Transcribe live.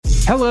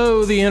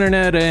Hello, the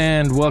internet,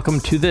 and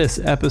welcome to this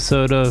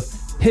episode of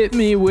Hit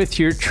Me With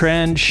Your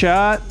Trend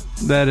Shot.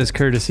 That is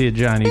courtesy of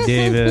Johnny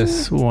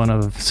Davis, one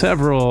of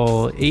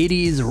several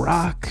 80s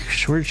rock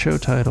short show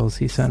titles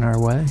he sent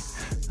our way.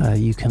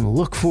 You can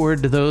look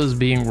forward to those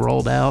being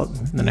rolled out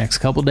in the next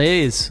couple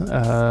days.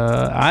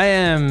 I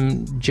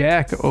am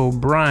Jack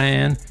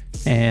O'Brien,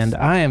 and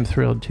I am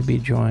thrilled to be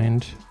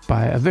joined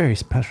by a very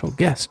special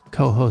guest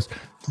co-host,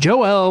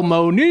 Joelle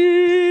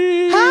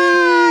Monique.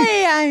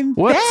 Hi, I'm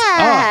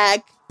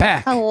back.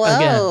 Back.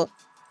 Hello.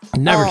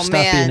 Again. Never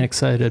stop being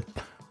excited.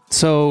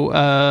 So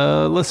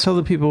let's tell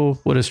the people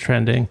what is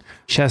trending.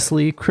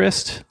 Cheslie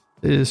Kryst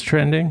is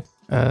trending.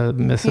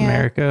 Miss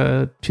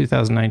America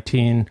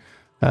 2019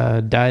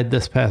 died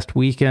this past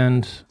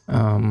weekend.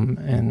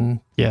 And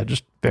yeah,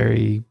 just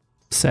very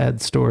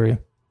sad story.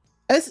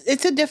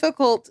 It's a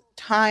difficult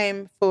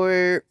time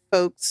for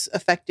folks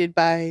affected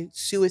by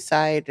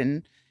suicide,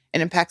 and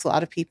it impacts a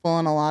lot of people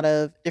in a lot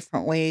of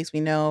different ways. We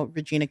know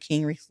Regina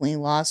King recently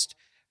lost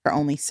her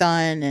only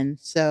son. And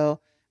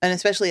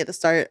especially at the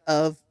start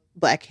of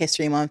Black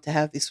History Month, to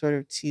have these sort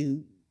of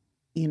two,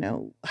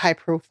 high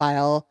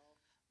profile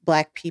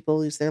Black people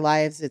lose their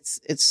lives,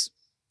 it's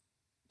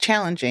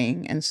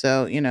challenging. And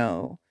so,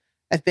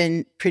 I've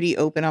been pretty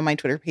open on my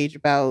Twitter page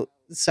about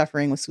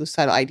suffering with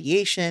suicidal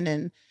ideation.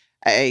 And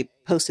I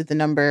posted the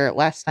number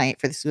last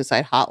night for the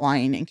suicide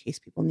hotline in case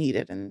people need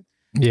it. And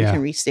you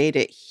can restate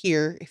it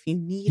here. If you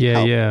need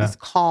help, this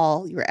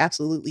call, you are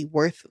absolutely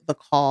worth the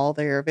call.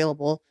 They're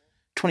available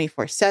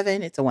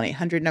 24/7. It's a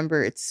 1-800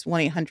 number. It's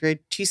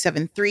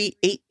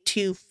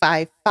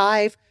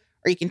 1-800-273-8255,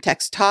 or you can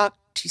text talk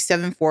to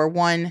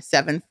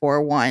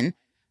 741-741.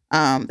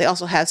 They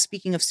also have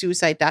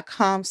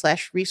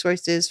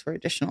speakingofsuicide.com/resources for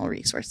additional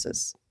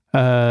resources.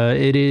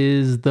 It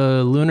is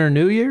the Lunar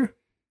New Year.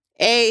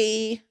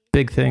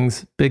 Big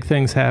things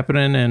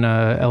happening in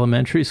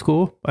elementary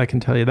school. I can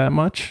tell you that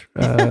much.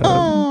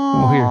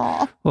 We'll hear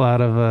a lot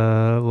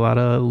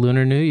of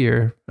Lunar New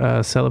Year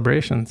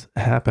celebrations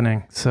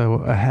happening. So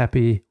a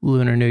happy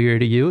Lunar New Year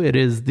to you. It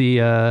is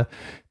it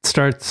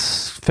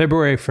starts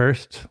February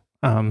 1st.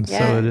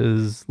 So it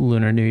is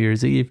Lunar New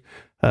Year's Eve.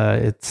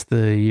 It's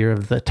the year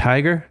of the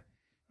tiger.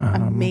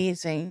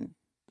 Amazing.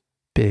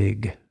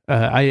 Big.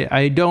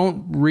 I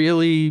don't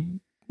really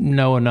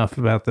know enough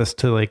about this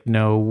to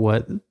know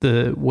what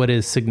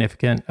is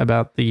significant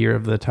about the year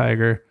of the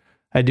tiger.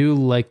 I do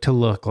like to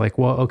look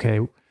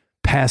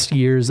past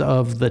years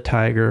of the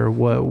tiger,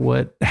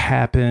 what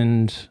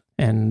happened.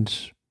 And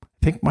I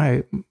think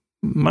my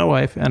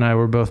wife and I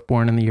were both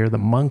born in the year of the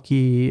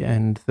monkey,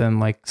 and then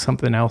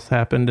something else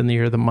happened in the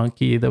year of the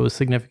monkey that was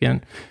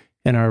significant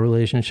in our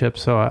relationship.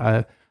 So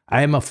I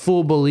am a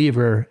full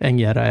believer, and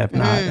yet I have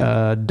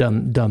not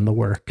done the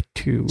work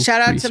to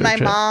shout out to my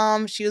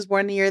mom. She was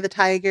born in the year of the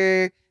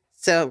tiger,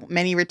 so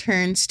many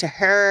returns to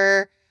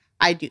her.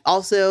 I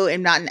also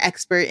am not an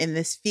expert in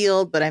this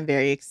field, but I'm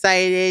very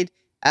excited.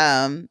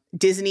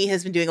 Disney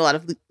has been doing a lot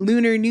of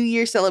Lunar New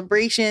Year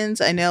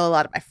celebrations. I know a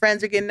lot of my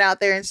friends are getting out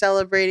there and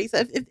celebrating. So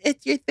if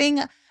it's your thing,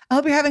 I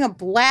hope you're having a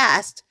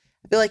blast.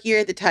 I feel like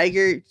Year of the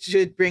Tiger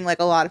should bring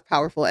a lot of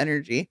powerful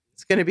energy.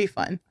 It's going to be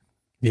fun.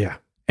 Yeah.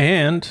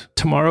 And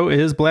tomorrow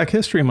is Black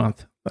History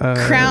Month.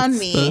 Crown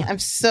me. I'm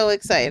so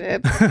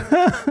excited.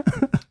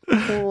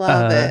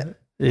 Love it.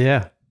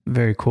 Yeah.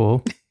 Very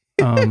cool.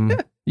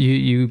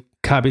 You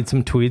copied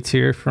some tweets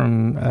here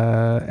from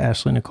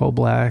Ashley Nicole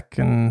Black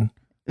and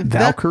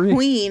Valkyrie. The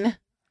Queen.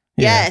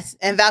 Yes.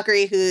 And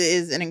Valkyrie, who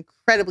is an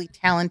incredibly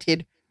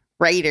talented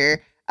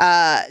writer.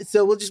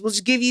 So we'll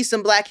just give you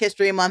some Black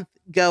History Month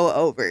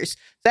go-overs.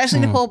 So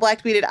Ashley Nicole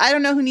Black tweeted, "I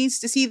don't know who needs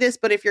to see this,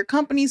 but if your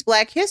company's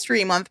Black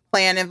History Month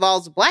plan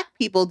involves Black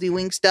people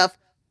doing stuff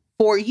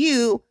for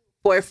you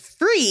for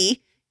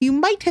free, you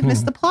might have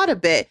missed the plot a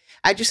bit.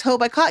 I just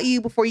hope I caught you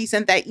before you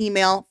sent that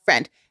email,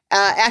 friend."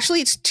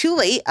 Ashley, it's too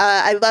late.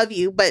 I love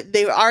you, but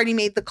they've already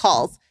made the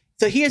calls.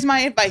 So here's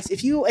my advice.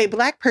 If you, a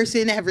Black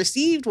person, have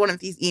received one of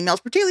these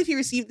emails, particularly if you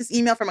received this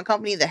email from a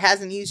company that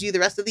hasn't used you the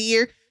rest of the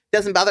year,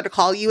 doesn't bother to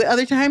call you at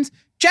other times,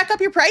 jack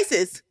up your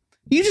prices.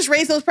 You just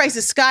raise those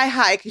prices sky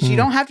high because you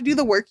don't have to do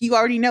the work. You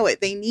already know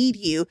it. They need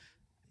you.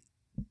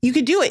 You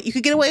could do it. You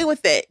could get away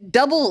with it.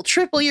 Double,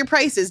 triple your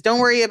prices. Don't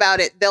worry about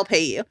it. They'll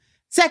pay you.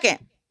 Second,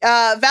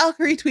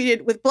 Valkyrie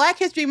tweeted, "With Black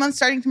History Month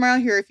starting tomorrow,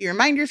 here are a few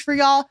reminders for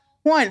y'all.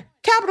 1,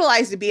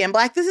 capitalize the B in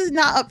Black. This is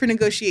not up for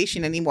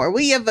negotiation anymore.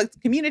 We have a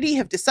community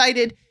have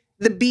decided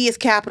the B is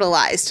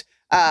capitalized.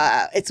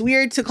 It's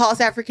weird to call us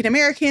African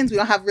Americans. We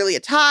don't have really a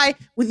tie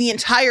with the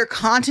entire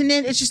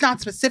continent. It's just not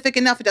specific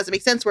enough. It doesn't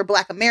make sense. We're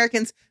Black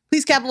Americans.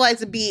 Please capitalize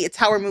the B. It's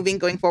how we're moving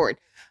going forward.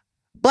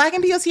 Black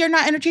and POC are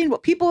not interchangeable.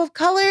 People of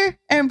color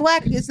and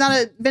Black, it's not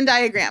a Venn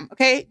diagram,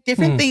 okay?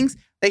 Different things.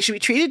 They should be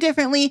treated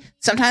differently.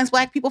 Sometimes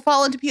Black people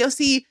fall into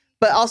POC,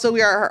 but also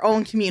we are our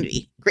own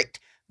community. Great.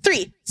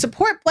 3,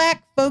 support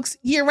Black folks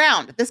year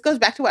round. This goes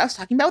back to what I was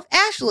talking about with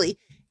Ashley.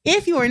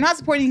 If you are not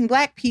supporting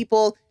Black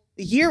people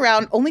year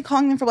round, only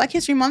calling them for Black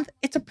History Month,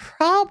 it's a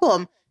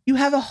problem. You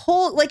have a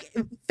whole,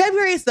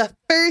 February is the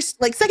first,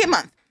 second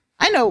month.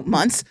 I know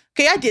months.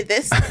 Okay, I did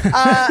this.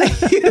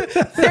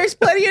 There's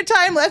plenty of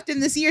time left in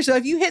this year. So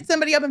if you hit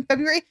somebody up in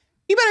February,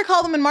 you better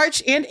call them in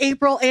March and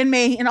April and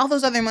May and all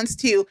those other months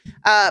too,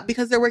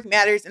 because their work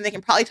matters and they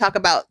can probably talk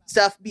about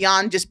stuff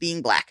beyond just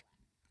being Black.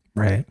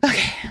 Right.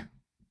 Okay.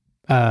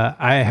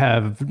 I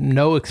have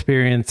no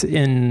experience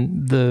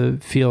in the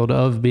field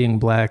of being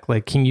Black.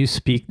 Like, can you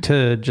speak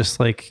to just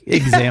like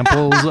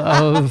examples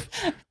of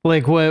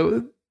like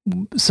what,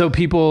 so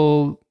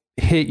people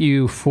hit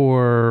you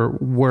for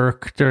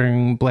work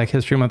during Black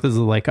History Month? Is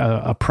it like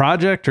a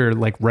project or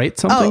like write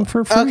something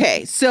for free?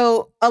 Okay.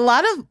 So a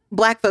lot of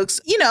Black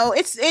folks,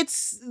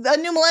 it's a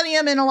new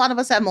millennium and a lot of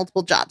us have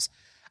multiple jobs.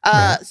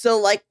 Right. So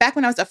like back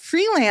when I was a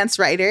freelance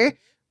writer,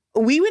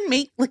 we would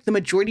make like the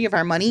majority of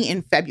our money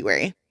in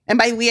February. And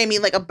by we, I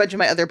mean like a bunch of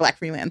my other Black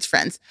freelance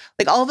friends.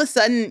 Like all of a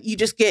sudden you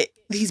just get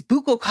these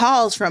buku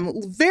calls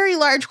from very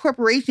large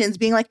corporations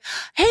being like,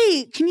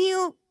 hey, can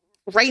you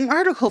write an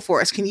article for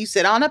us? Can you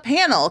sit on a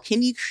panel?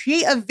 Can you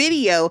create a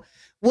video?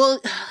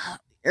 Well,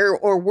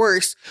 or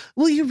worse,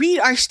 will you read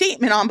our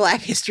statement on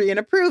Black history and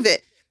approve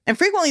it? And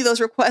frequently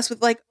those requests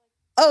with like,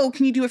 oh,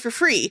 can you do it for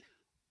free?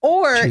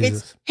 Or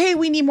it's, hey,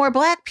 we need more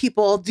Black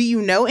people. Do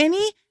you know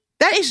any?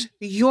 That is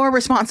your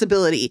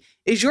responsibility.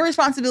 It's your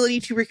responsibility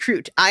to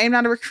recruit. I am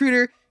not a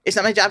recruiter. It's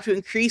not my job to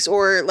increase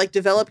or like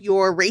develop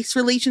your race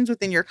relations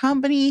within your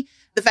company.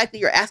 The fact that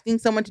you're asking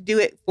someone to do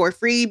it for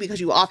free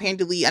because you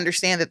offhandedly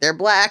understand that they're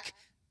Black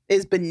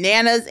is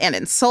bananas and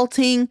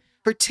insulting.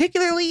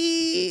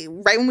 Particularly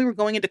right when we were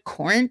going into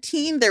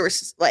quarantine, there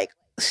was like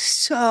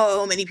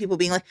so many people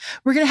being like,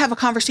 we're going to have a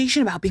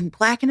conversation about being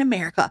Black in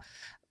America.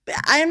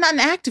 I am not an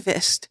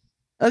activist.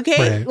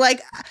 Okay. Right.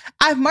 Like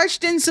I've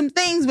marched in some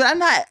things, but I'm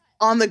not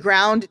on the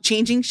ground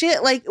changing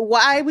shit. Like,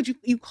 why would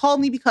you called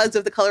me because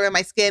of the color of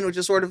my skin, which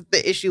is sort of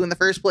the issue in the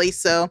first place.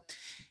 So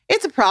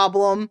it's a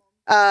problem.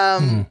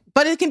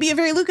 But it can be a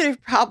very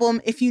lucrative problem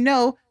if you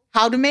know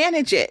how to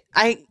manage it.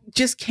 I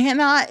just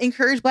cannot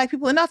encourage Black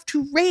people enough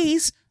to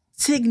raise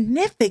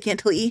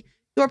significantly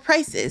your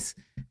prices.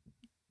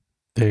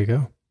 There you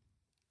go.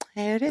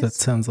 There it is. That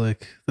sounds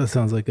like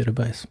good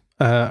advice.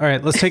 All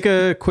right, let's take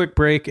a quick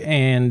break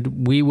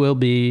and we will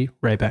be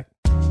right back.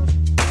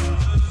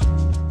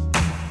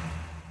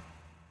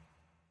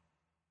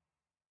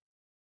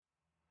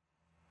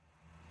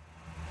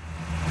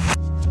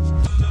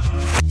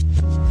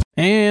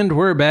 And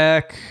we're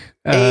back.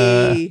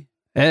 Hey,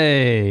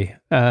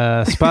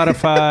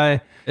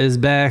 Spotify is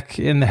back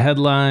in the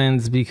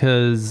headlines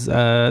because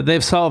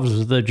they've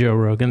solved the Joe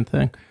Rogan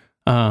thing.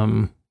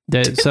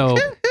 So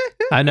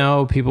I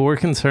know people were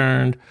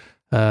concerned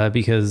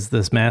because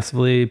this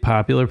massively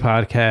popular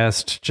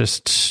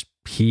podcast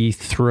he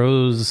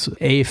throws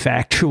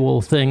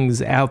factual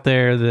things out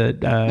there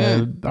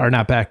that are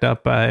not backed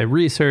up by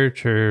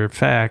research or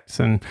facts,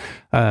 and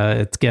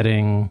it's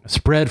getting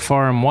spread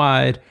far and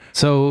wide.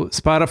 So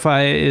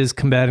Spotify is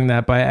combating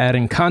that by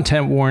adding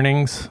content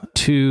warnings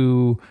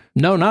to,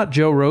 no, not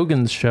Joe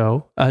Rogan's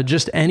show,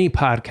 just any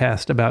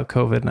podcast about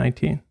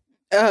COVID-19.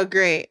 Oh,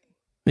 great.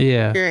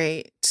 Yeah.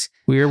 Great.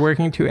 We are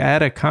working to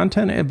add a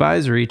content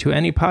advisory to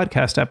any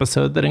podcast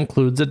episode that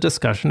includes a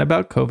discussion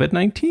about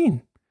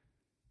COVID-19.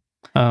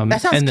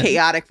 That sounds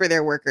chaotic for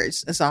their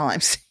workers. That's all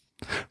I'm saying.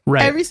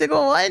 Right. Every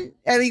single one.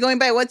 Are they going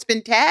by what's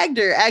been tagged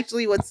or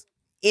actually what's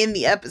in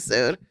the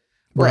episode?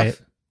 Right.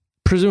 Woof.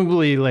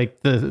 Presumably,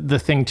 like the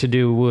thing to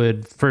do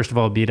would first of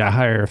all be to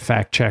hire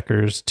fact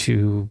checkers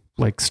to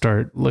like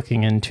start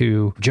looking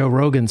into Joe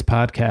Rogan's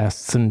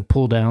podcasts and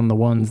pull down the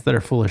ones that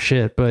are full of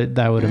shit. But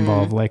that would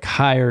involve like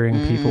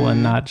hiring people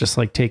and not just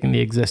like taking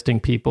the existing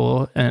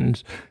people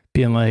and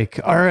being like,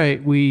 all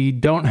right, we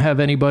don't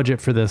have any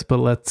budget for this, but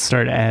let's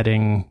start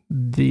adding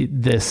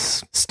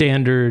this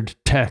standard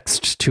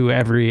text to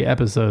every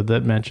episode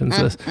that mentions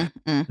this.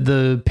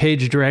 The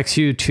page directs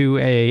you to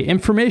a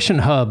information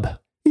hub.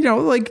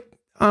 Like,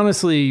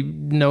 honestly,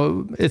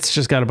 no, it's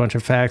just got a bunch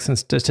of facts and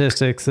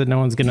statistics that no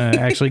one's going to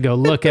actually go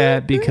look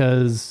at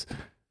because,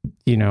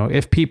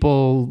 if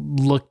people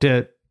looked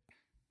at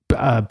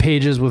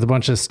pages with a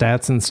bunch of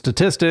stats and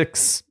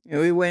statistics,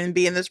 we wouldn't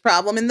be in this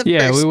problem in the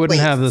first we wouldn't place.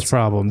 have this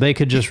problem. They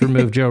could just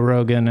remove Joe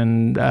Rogan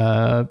and,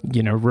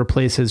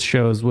 replace his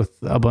shows with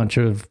a bunch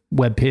of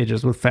web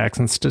pages with facts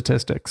and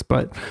statistics.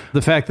 But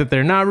the fact that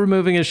they're not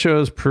removing his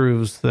shows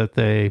proves that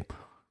they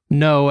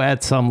know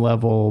at some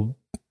level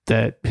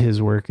that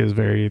his work is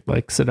very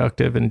like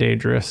seductive and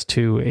dangerous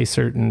to a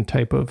certain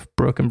type of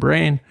broken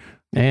brain.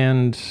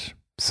 And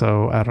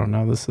so I don't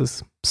know, this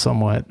is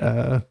somewhat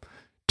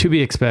to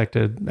be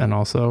expected and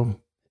also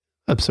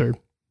absurd.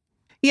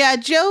 Yeah,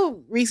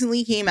 Joe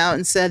recently came out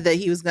and said that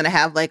he was going to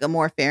have like a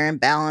more fair and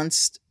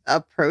balanced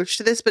approach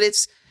to this, but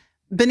it's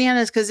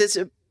bananas because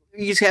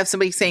you just have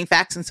somebody saying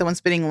facts and someone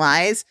spitting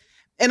lies.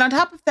 And on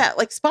top of that,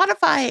 like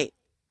Spotify,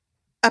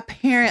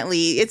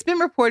 apparently it's been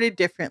reported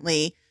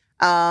differently.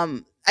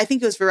 I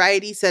think it was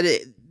Variety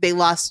said they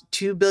lost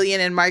 $2 billion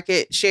in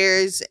market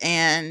shares,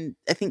 and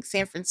I think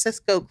San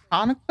Francisco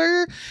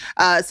Chronicler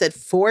said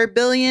 $4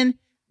 billion.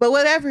 But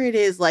whatever it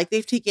is, like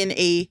they've taken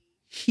a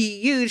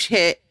huge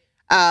hit.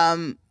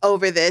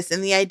 over this.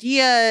 And the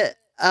idea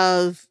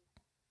of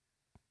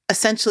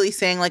essentially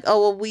saying like,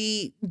 oh, well,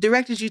 we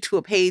directed you to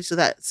a page so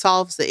that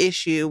solves the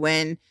issue,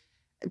 when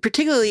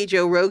particularly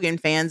Joe Rogan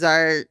fans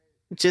are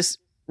just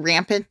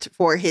rampant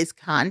for his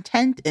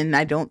content, and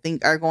I don't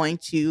think are going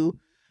to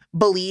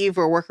believe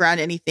or work around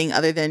anything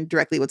other than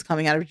directly what's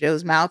coming out of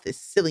Joe's mouth is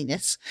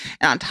silliness.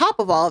 And on top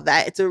of all of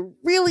that, it's a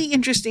really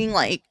interesting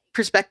like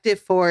perspective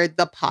for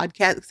the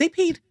podcast, because they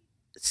paid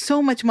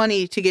so much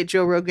money to get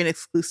Joe Rogan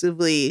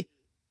exclusively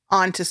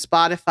onto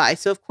Spotify.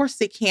 So of course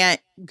they can't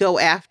go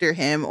after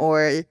him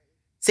or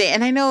say,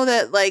 and I know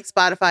that like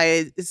Spotify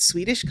is a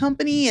Swedish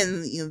company,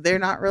 and you know, they're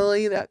not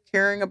really that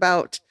caring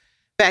about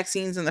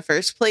vaccines in the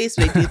first place.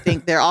 But I do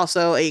think they're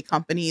also a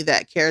company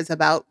that cares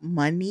about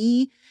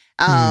money.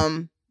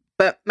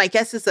 But my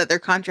guess is that their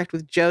contract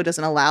with Joe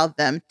doesn't allow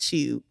them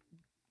to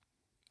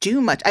do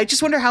much. I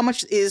just wonder how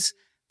much is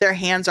their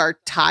hands are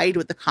tied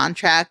with the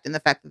contract and the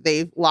fact that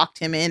they've locked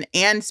him in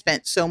and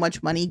spent so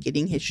much money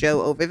getting his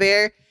show over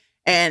there,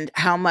 and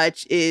how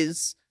much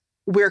is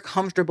we're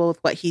comfortable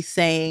with what he's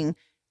saying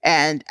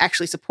and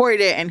actually support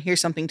it, and here's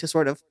something to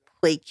sort of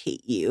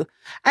placate you.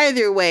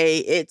 Either way,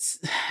 it's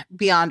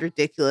beyond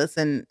ridiculous.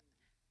 And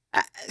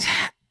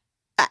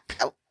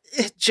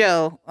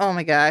Joe, oh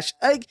my gosh,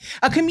 like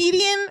a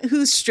comedian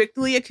who's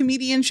strictly a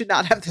comedian should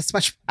not have this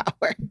much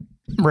power.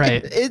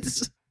 Right.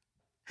 It's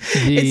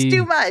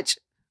too much.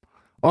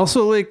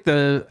 Also, like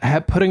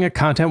putting a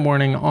content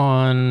warning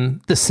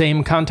on the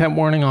same content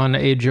warning on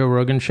a Joe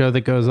Rogan show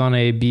that goes on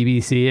a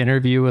BBC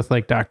interview with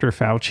like Dr.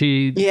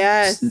 Fauci.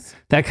 Yes.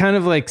 That kind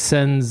of like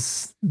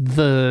sends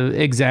the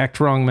exact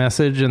wrong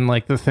message, and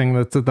like the thing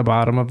that's at the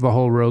bottom of the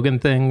whole Rogan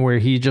thing, where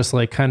he just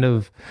like kind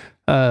of,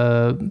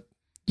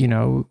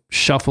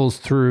 shuffles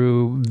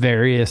through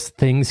various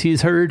things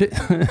he's heard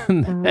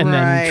and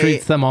then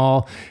treats them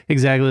all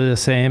exactly the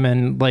same,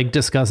 and like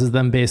discusses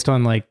them based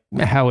on like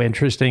how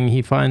interesting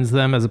he finds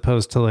them, as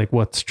opposed to like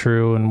what's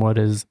true and what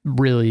is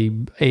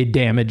really a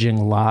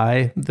damaging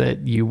lie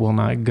that you will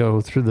not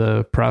go through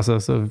the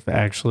process of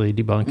actually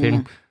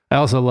debunking. I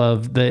also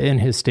love that in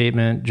his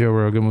statement, Joe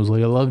Rogan was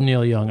like, I love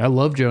Neil Young, I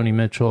love Joni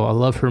Mitchell, I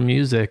love her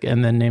music,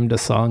 and then named a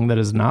song that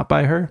is not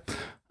by her.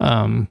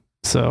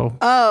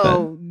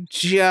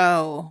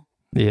 Joe.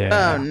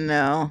 Yeah. Oh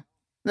no.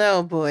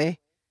 Oh boy.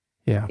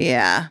 Yeah.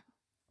 Yeah.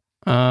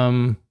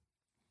 All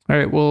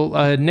right.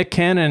 Well, Nick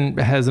Cannon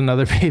has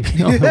another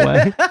baby on the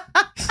way.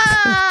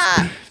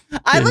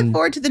 I look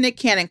forward to the Nick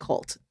Cannon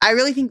cult. I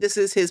really think this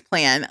is his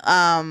plan.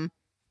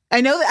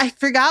 I know that I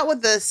forgot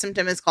what the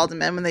symptom is called in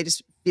men when they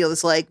just feel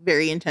this like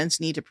very intense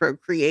need to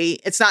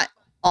procreate. It's not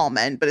all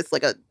men, but it's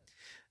like I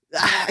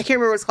can't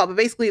remember what it's called, but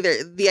basically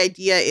the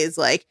idea is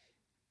like,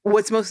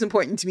 what's most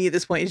important to me at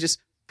this point is just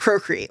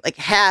procreate, like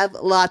have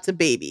lots of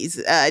babies.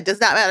 It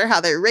does not matter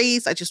how they're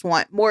raised. I just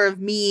want more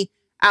of me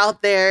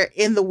out there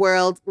in the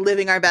world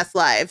living our best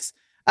lives.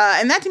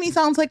 And that to me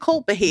sounds like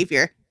cult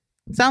behavior.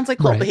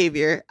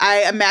 Behavior.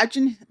 I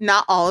imagine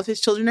not all of his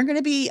children are going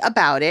to be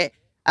about it.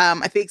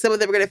 I think some of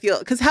them are going to feel,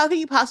 because how can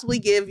you possibly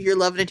give your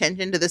love and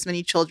attention to this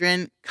many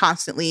children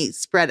constantly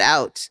spread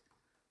out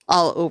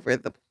all over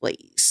the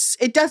place?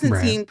 It doesn't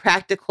seem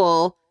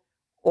practical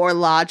or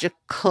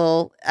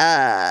logical.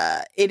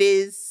 It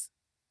is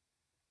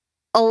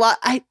a lot.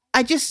 I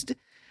just,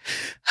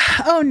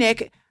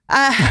 Nick,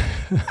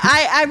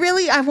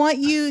 I want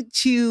you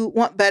to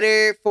want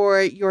better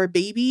for your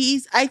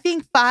babies. I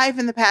think 5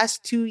 in the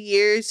past 2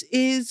 years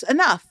is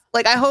enough.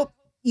 Like, I hope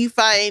you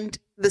find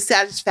the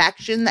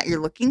satisfaction that you're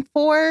looking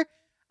for.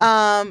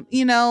 Beyond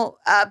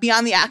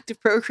the act of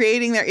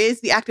procreating, there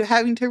is the act of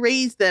having to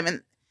raise them.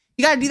 And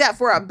you got to do that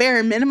for a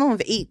bare minimum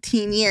of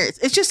 18 years.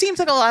 It just seems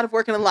like a lot of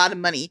work and a lot of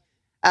money,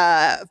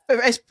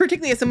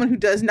 particularly as someone who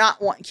does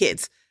not want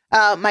kids.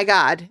 My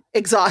God,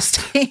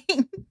 exhausting.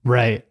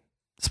 Right.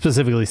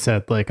 Specifically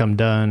said, like, I'm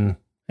done,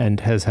 and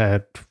has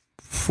had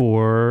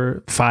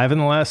 5 in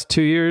the last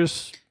 2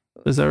 years.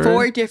 Is that right?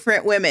 4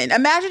 different women.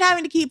 Imagine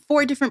having to keep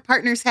 4 different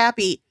partners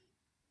happy.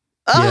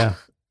 Ugh. Yeah.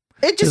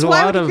 It just,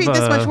 why would you create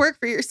this much work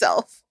for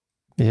yourself?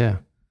 Yeah.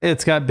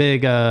 It's got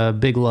big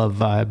love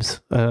vibes.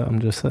 I'm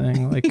just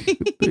saying, like,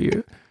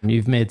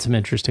 you've made some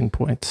interesting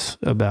points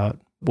about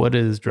what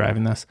is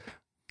driving this.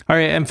 All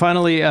right. And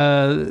finally,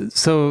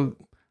 so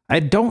I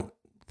don't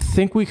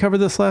think we covered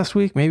this last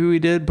week. Maybe we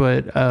did,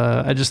 but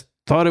I just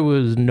thought it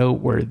was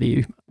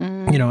noteworthy,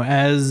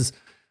 as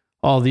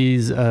all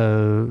these,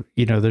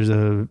 there's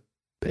a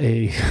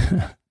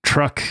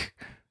truck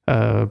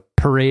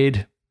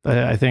parade.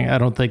 I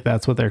don't think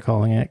that's what they're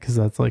calling it, because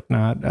that's like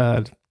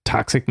not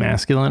toxic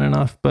masculine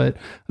enough, but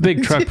a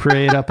big truck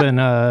parade up in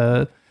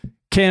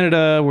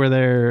Canada, where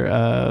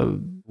they're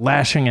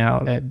lashing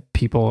out at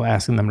people,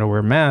 asking them to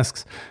wear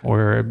masks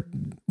or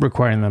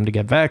requiring them to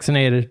get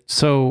vaccinated.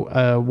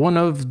 So one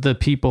of the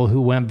people who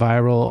went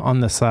viral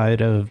on the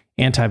side of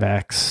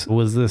anti-vax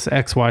was this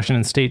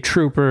ex-Washington State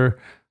trooper.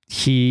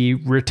 He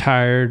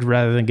retired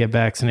rather than get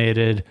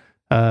vaccinated,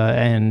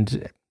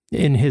 and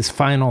in his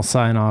final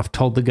sign-off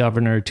told the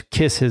governor to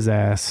kiss his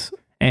ass.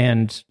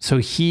 And so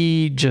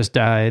he just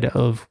died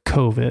of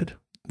COVID.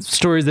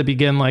 stories that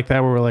begin like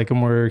that, where we're like,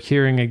 and we're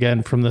hearing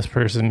again from this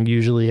person,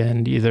 usually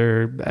end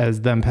either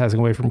as them passing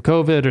away from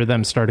COVID or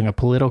them starting a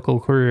political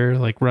career,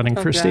 like running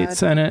for state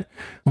senate.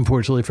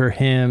 Unfortunately for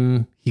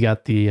him, he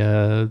got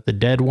the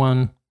dead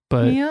one,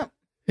 but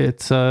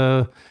it's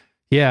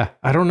yeah,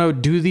 I don't know.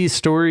 Do these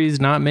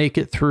stories not make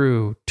it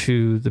through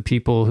to the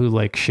people who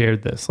like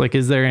shared this? Like,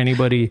 is there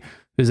anybody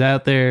who's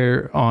out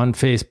there on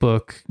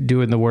Facebook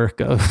doing the work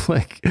of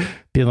like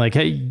being like,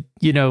 hey,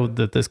 you know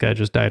that this guy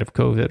just died of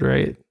COVID,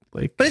 right?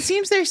 Like, but it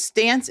seems their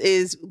stance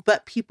is,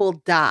 but people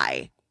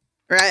die,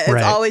 right?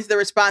 It's always the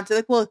response.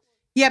 Like, well,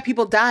 yeah,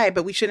 people die,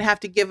 but we shouldn't have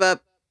to give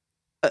up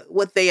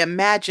what they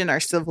imagine are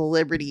civil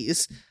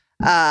liberties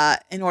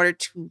in order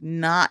to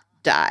not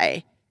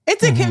die.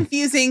 It's a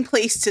confusing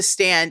place to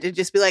stand and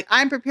just be like,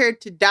 I'm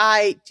prepared to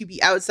die to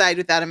be outside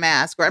without a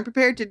mask, or I'm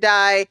prepared to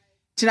die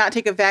to not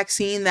take a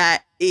vaccine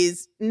that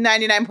is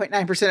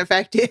 99.9%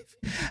 effective.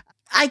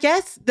 I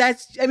guess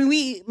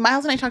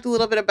Miles and I talked a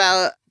little bit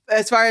about,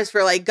 as far as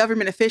for like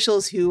government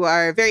officials who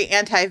are very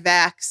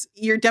anti-vax,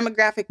 your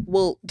demographic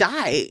will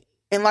die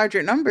in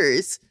larger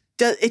numbers.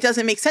 It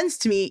doesn't make sense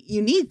to me.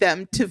 You need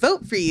them to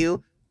vote for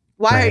you.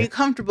 Why are you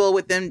comfortable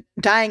with them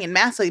dying in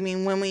mass? I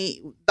mean,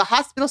 the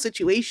hospital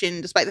situation,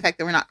 despite the fact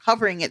that we're not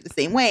covering it the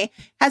same way,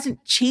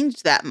 hasn't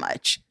changed that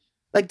much.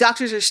 Like,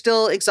 doctors are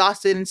still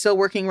exhausted and still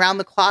working around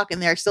the clock,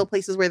 and there are still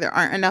places where there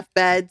aren't enough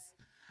beds.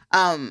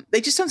 They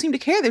just don't seem to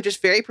care. They're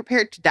just very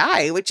prepared to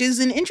die, which is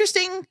an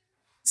interesting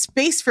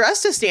space for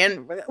us to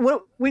stand,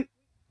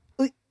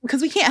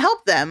 because we can't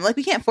help them. Like,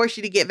 we can't force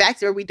you to get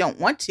vaccinated, or we don't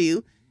want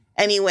to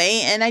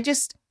anyway. And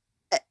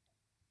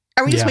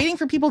are we just waiting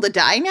for people to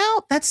die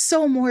now? That's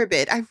so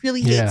morbid. I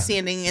really hate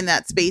standing in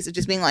that space of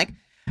just being like,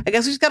 I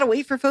guess we just got to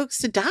wait for folks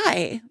to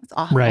die. That's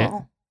awful. Right.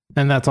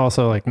 And that's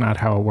also like not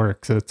how it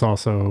works. It's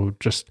also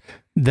just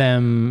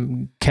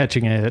them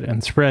catching it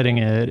and spreading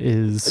it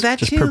is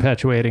just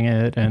perpetuating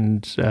it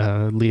and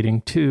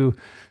leading to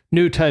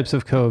new types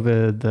of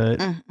COVID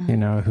that, you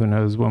know, who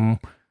knows when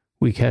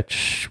we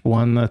catch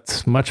one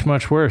that's much,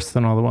 much worse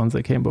than all the ones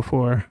that came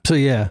before. So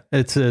yeah,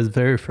 it's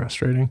very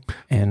frustrating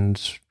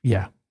and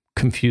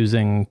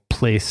confusing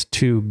place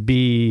to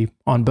be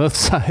on both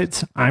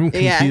sides. I'm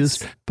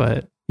confused,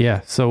 but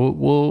yeah, so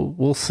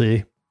we'll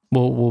see.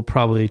 We'll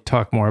probably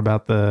talk more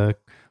about the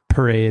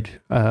parade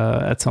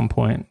at some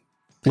point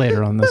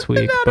later on this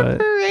week. Not a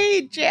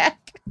parade,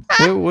 Jack.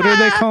 what are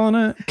they calling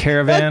it?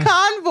 Caravan? A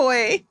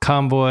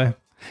convoy.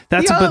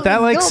 That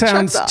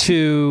sounds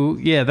too.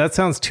 Yeah, that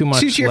sounds too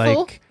much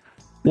like.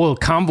 Well,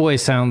 convoy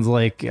sounds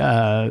like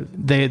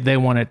they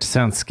want it to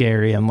sound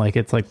scary and like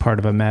it's like part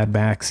of a Mad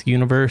Max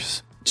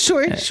universe.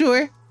 Sure.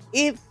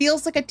 It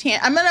feels like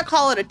I'm gonna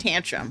call it a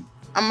tantrum.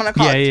 I'm gonna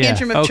call it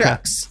tantrum of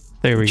trucks.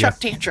 There we go. Truck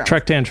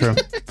tantrum.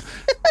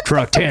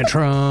 Truck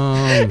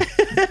tantrum.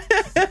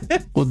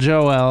 Well,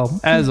 Joelle,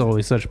 as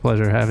always, such a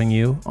pleasure having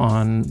you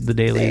on the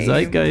Daily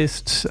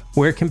Zeitgeist.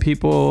 Where can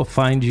people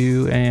find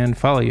you and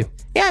follow you?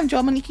 Yeah, I'm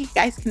Joelle Monique. You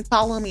guys can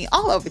follow me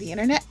all over the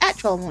internet at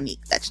Joelle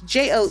Monique. That's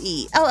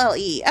JoelleMonique.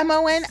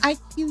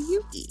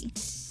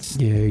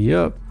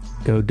 Yep.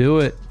 Go do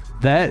it.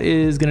 That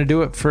is going to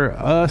do it for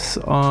us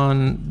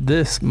on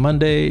this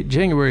Monday,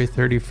 January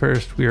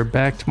 31st. We are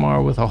back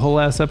tomorrow with a whole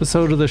ass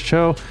episode of the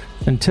show.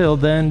 Until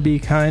then, be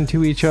kind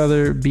to each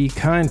other. Be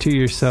kind to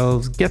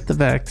yourselves. Get the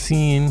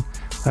vaccine.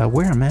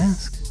 Wear a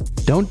mask.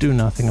 Don't do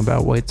nothing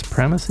about white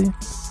supremacy.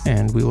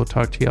 And we will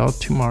talk to y'all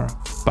tomorrow.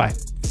 Bye.